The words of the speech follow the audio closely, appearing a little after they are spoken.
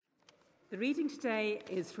The reading today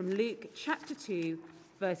is from Luke chapter 2,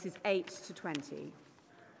 verses 8 to 20.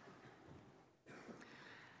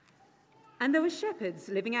 And there were shepherds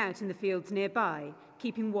living out in the fields nearby,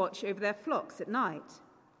 keeping watch over their flocks at night.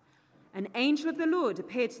 An angel of the Lord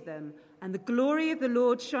appeared to them, and the glory of the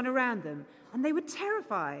Lord shone around them, and they were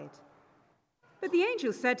terrified. But the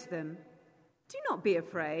angel said to them, "Do not be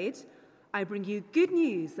afraid. I bring you good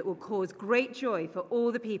news that will cause great joy for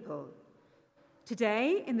all the people.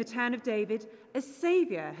 Today, in the town of David, a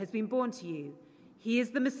Saviour has been born to you. He is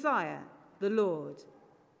the Messiah, the Lord.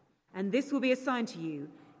 And this will be a sign to you.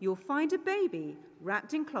 You'll find a baby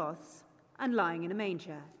wrapped in cloths and lying in a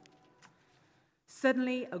manger."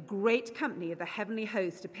 Suddenly, a great company of the heavenly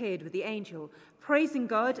host appeared with the angel, praising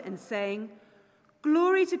God and saying,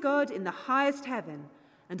 "Glory to God in the highest heaven,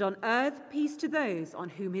 and on earth peace to those on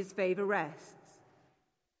whom his favour rests."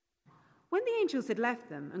 When the angels had left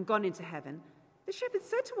them and gone into heaven, the shepherds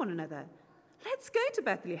said to one another, "Let's go to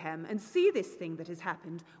Bethlehem and see this thing that has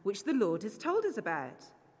happened, which the Lord has told us about."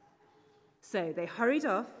 So they hurried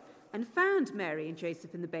off and found Mary and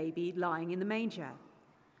Joseph and the baby lying in the manger.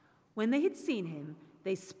 When they had seen him,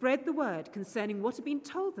 they spread the word concerning what had been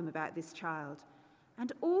told them about this child,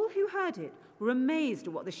 and all who heard it were amazed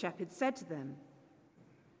at what the shepherds said to them.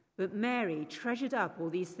 But Mary treasured up all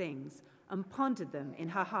these things and pondered them in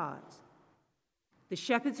her heart. The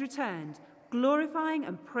shepherds returned, glorifying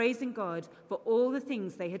and praising God for all the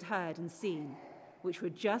things they had heard and seen, which were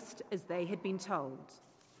just as they had been told.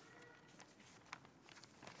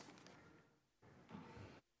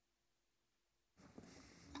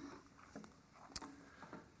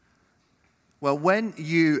 Well, when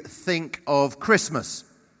you think of Christmas,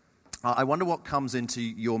 I wonder what comes into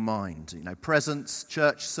your mind. You know, presents,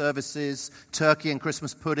 church services, turkey and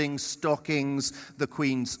Christmas pudding, stockings, the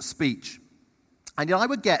Queen's speech. And yet I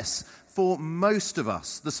would guess for most of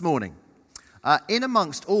us this morning, in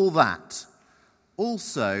amongst all that,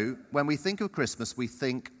 also when we think of Christmas, we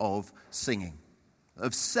think of singing,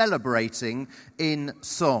 of celebrating in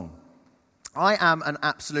song. I am an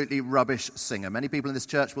absolutely rubbish singer. Many people in this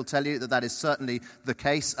church will tell you that that is certainly the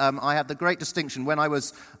case. I have the great distinction. When I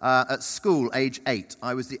was at school, age 8,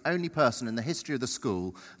 I was the only person in the history of the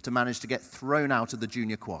school to manage to get thrown out of the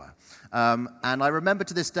junior choir. And I remember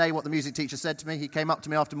to this day what the music teacher said to me. He came up to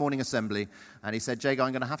me after morning assembly and he said, "Jago,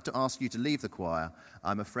 I'm going to have to ask you to leave the choir.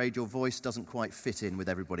 I'm afraid your voice doesn't quite fit in with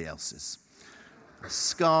everybody else's."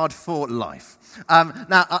 Scarred for life.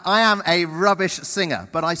 Now, I am a rubbish singer,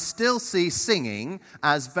 but I still see singing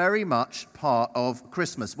as very much part of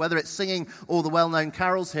Christmas. Whether it's singing all the well-known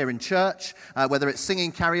carols here in church, whether it's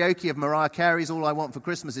singing karaoke of Mariah Carey's All I Want for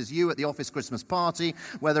Christmas Is You at the office Christmas party,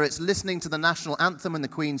 whether it's listening to the national anthem and the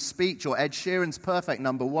Queen's speech, or Ed Sheeran's Perfect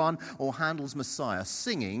Number 1, or Handel's Messiah,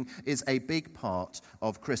 singing is a big part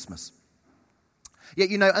of Christmas.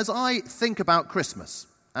 Yet, you know, as I think about Christmas,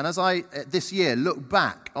 and as I, this year, look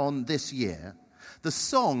back on this year, the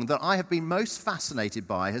song that I have been most fascinated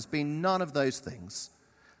by has been none of those things,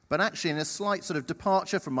 but actually in a slight sort of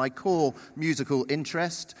departure from my core musical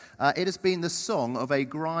interest, it has been the song of a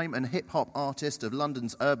grime and hip-hop artist of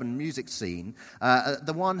London's urban music scene,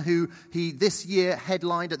 the one who he this year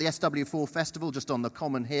headlined at the SW4 Festival just on the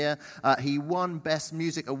Common here. He won Best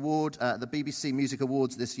Music Award at the BBC Music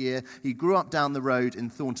Awards this year. He grew up down the road in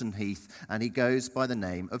Thornton Heath, and he goes by the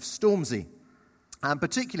name of Stormzy. And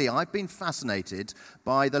particularly, I've been fascinated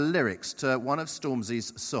by the lyrics to one of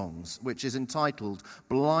Stormzy's songs, which is entitled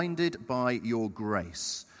 "Blinded by Your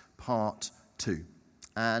Grace, Part 2.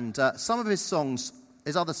 And some of his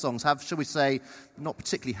other songs have, shall we say, not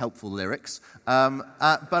particularly helpful lyrics.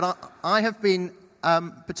 But I have been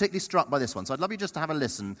particularly struck by this one. So I'd love you just to have a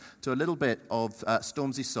listen to a little bit of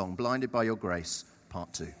Stormzy's song, "Blinded by Your Grace,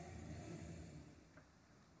 Part 2.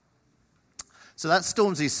 So that's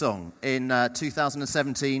Stormzy's song in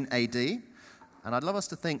 2017 AD, and I'd love us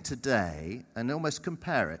to think today and almost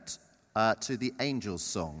compare it to the Angels'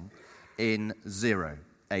 song in 0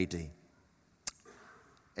 AD.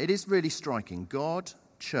 It is really striking. God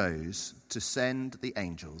chose to send the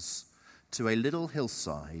angels to a little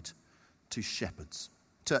hillside to shepherds,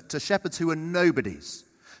 to shepherds who were nobodies,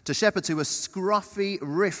 to shepherds who were scruffy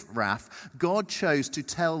riffraff. God chose to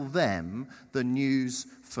tell them the news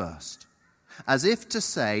first. As if to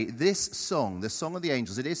say, this song, the song of the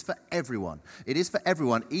angels, it is for everyone. It is for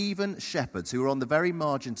everyone, even shepherds who are on the very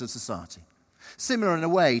margins of society. Similar in a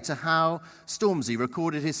way to how Stormzy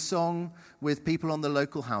recorded his song with people on the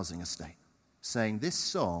local housing estate, saying this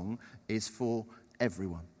song is for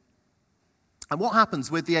everyone. And what happens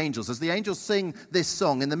with the angels? As the angels sing this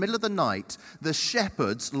song in the middle of the night, the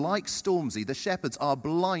shepherds, like Stormzy, the shepherds are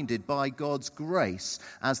blinded by God's grace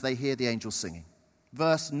as they hear the angels singing.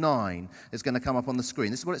 Verse 9 is going to come up on the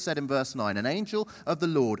screen. This is what it said in verse 9. An angel of the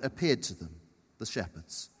Lord appeared to them, the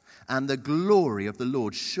shepherds, and the glory of the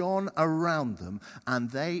Lord shone around them, and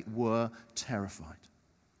they were terrified.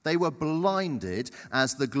 They were blinded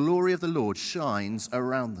as the glory of the Lord shines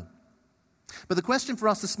around them. But the question for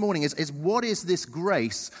us this morning is what is this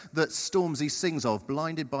grace that Stormzy sings of,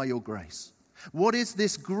 blinded by your grace? What is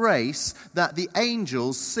this grace that the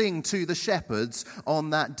angels sing to the shepherds on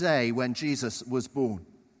that day when Jesus was born?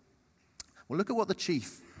 Well, look at what the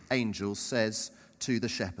chief angel says to the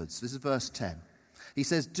shepherds. This is verse 10. He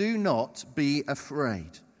says, "Do not be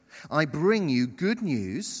afraid. I bring you good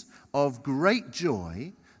news of great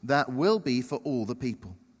joy that will be for all the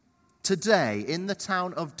people. Today, in the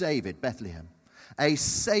town of David, Bethlehem, a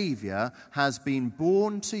Saviour has been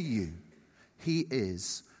born to you. He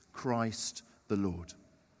is Christ the Lord."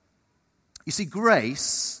 You see,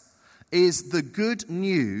 grace is the good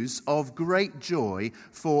news of great joy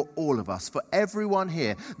for all of us, for everyone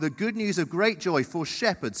here. The good news of great joy for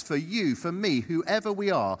shepherds, for you, for me, whoever we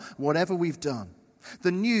are, whatever we've done.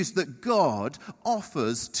 The news that God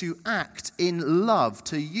offers to act in love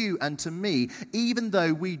to you and to me, even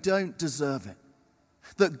though we don't deserve it.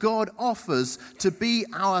 That God offers to be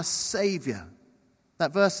our Saviour.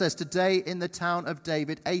 That verse says, today in the town of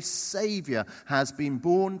David, a Saviour has been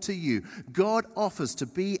born to you. God offers to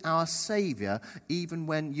be our Saviour, even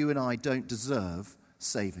when you and I don't deserve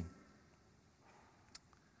saving.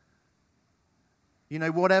 You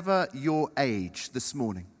know, whatever your age this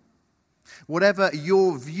morning, whatever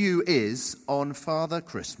your view is on Father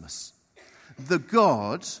Christmas, the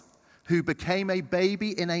God who became a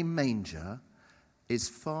baby in a manger is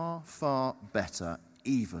far, far better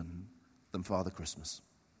even than Father Christmas.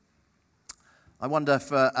 I wonder,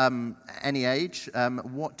 for any age,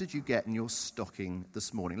 what did you get in your stocking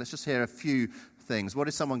this morning? Let's just hear a few things. What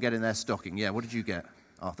did someone get in their stocking? Yeah, what did you get?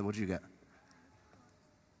 Arthur, what did you get?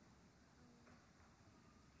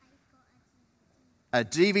 A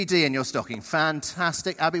DVD in your stocking.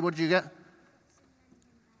 Fantastic. Abby, what did you get?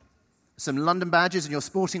 Some London badges, and you're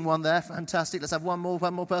sporting one there. Fantastic. Let's have one more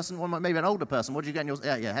person, maybe an older person. What did you get in your...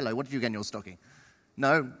 hello. What did you get in your stocking?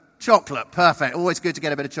 No? Chocolate. Perfect. Always good to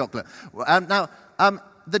get a bit of chocolate. Now,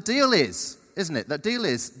 the deal is, isn't it? The deal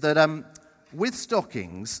is that with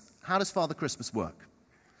stockings, how does Father Christmas work?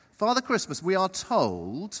 Father Christmas, we are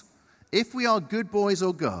told, if we are good boys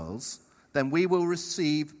or girls, then we will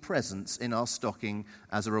receive presents in our stocking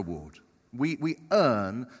as a reward. We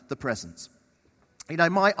earn the presents. You know,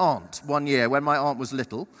 my aunt, one year, when my aunt was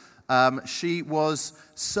little, she was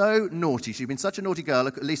so naughty. She'd been such a naughty girl,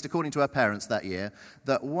 at least according to her parents that year,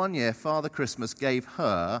 that one year Father Christmas gave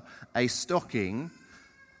her a stocking,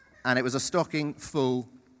 and it was a stocking full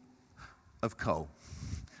of coal.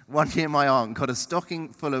 One year my aunt got a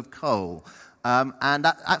stocking full of coal. And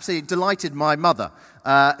that absolutely delighted my mother,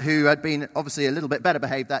 who had been obviously a little bit better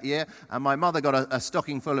behaved that year. And my mother got a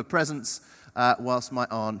stocking full of presents, whilst my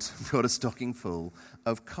aunt got a stocking full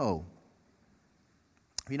of coal.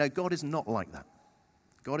 You know, God is not like that.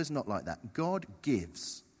 God is not like that. God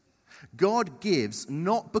gives. God gives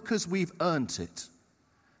not because we've earned it,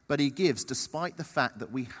 but he gives despite the fact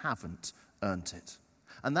that we haven't earned it.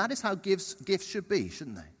 And that is how gifts should be,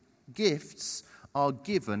 shouldn't they? Gifts are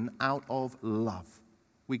given out of love.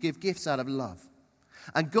 We give gifts out of love.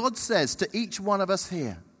 And God says to each one of us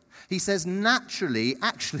here, he says, naturally,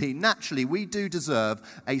 we do deserve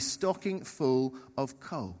a stocking full of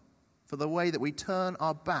coal for the way that we turn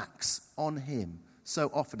our backs on him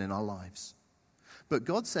so often in our lives. But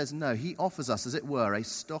God says no, he offers us, as it were, a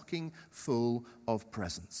stocking full of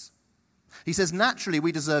presents. He says naturally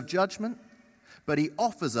we deserve judgment, but he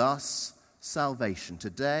offers us salvation.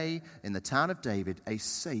 Today, in the town of David, a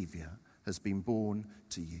Saviour has been born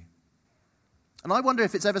to you. And I wonder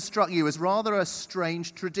if it's ever struck you as rather a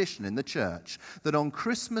strange tradition in the church that on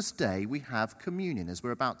Christmas Day we have communion, as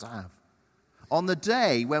we're about to have. On the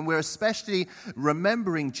day when we're especially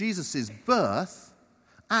remembering Jesus' birth,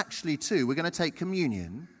 actually too, we're going to take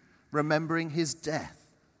communion, remembering his death.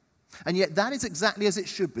 And yet that is exactly as it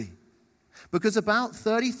should be. Because about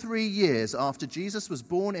 33 years after Jesus was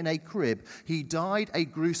born in a crib, he died a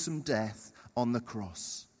gruesome death on the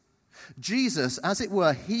cross. Jesus, as it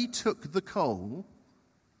were, he took the coal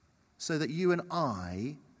so that you and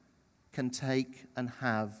I can take and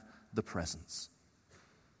have the presents.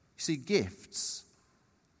 You see, gifts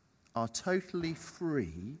are totally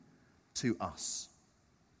free to us.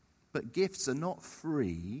 But gifts are not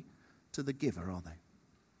free to the giver, are they?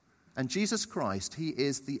 And Jesus Christ, he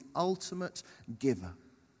is the ultimate giver.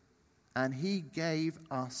 And he gave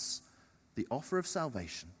us the offer of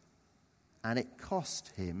salvation. And it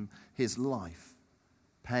cost him his life,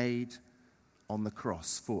 paid on the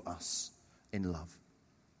cross for us in love.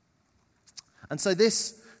 And so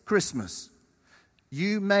this Christmas,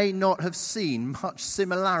 you may not have seen much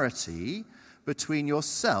similarity between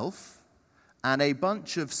yourself and a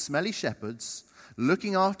bunch of smelly shepherds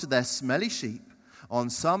looking after their smelly sheep on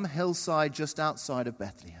some hillside just outside of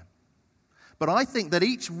Bethlehem. But I think that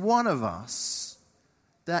each one of us,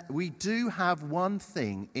 that we do have one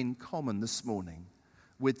thing in common this morning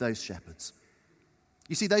with those shepherds.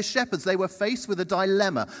 You see, those shepherds, they were faced with a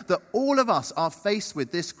dilemma that all of us are faced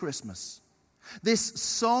with this Christmas. This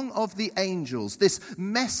song of the angels, this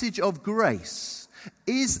message of grace.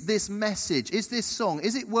 Is this message, is this song,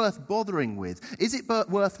 is it worth bothering with? Is it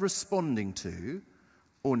worth responding to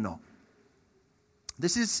or not?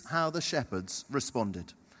 This is how the shepherds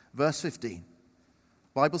responded. Verse 15. The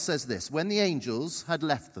Bible says this: when the angels had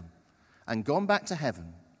left them and gone back to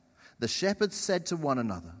heaven, the shepherds said to one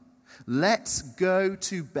another, "Let's go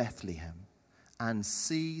to Bethlehem and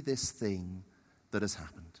see this thing that has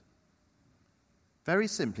happened." Very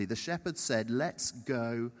simply, the shepherds said, let's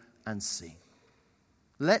go and see.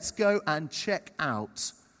 Let's go and check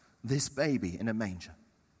out this baby in a manger.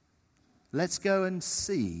 Let's go and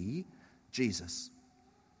see Jesus.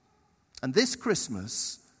 And this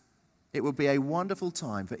Christmas, it will be a wonderful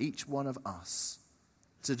time for each one of us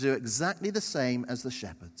to do exactly the same as the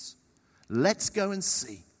shepherds. Let's go and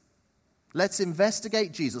see. Let's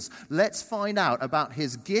investigate Jesus. Let's find out about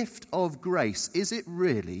his gift of grace. Is it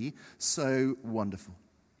really so wonderful?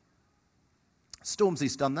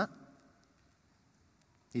 Stormzy's done that.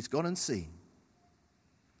 He's gone and seen.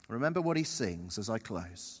 Remember what he sings as I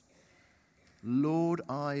close. Lord,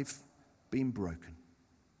 I've been broken.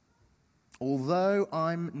 Although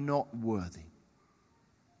I'm not worthy,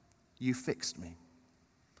 you fixed me.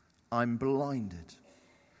 I'm blinded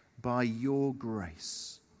by your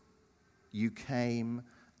grace. You came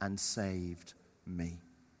and saved me.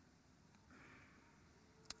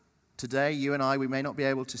 Today, you and I, we may not be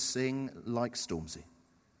able to sing like Stormzy,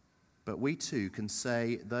 but we too can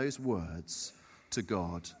say those words to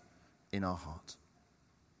God in our heart.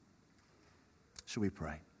 Shall we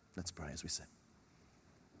pray? Let's pray as we sing.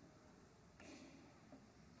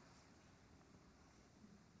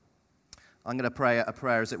 I'm going to pray a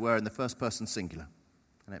prayer, as it were, in the first person singular.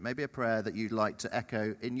 And it may be a prayer that you'd like to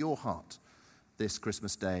echo in your heart this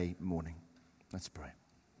Christmas Day morning. Let's pray.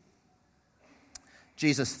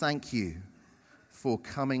 Jesus, thank you for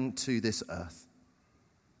coming to this earth.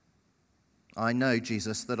 I know,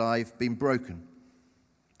 Jesus, that I've been broken,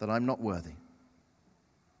 that I'm not worthy.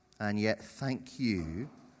 And yet, thank you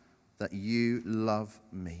that you love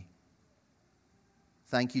me.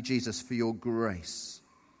 Thank you, Jesus, for your grace.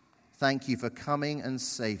 Thank you for coming and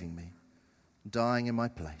saving me, dying in my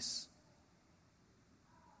place.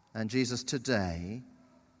 And Jesus, today,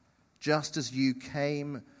 just as you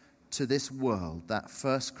came to this world that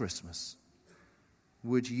first Christmas,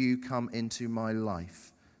 would you come into my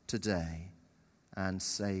life today and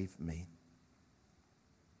save me?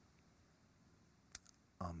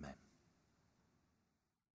 Amen.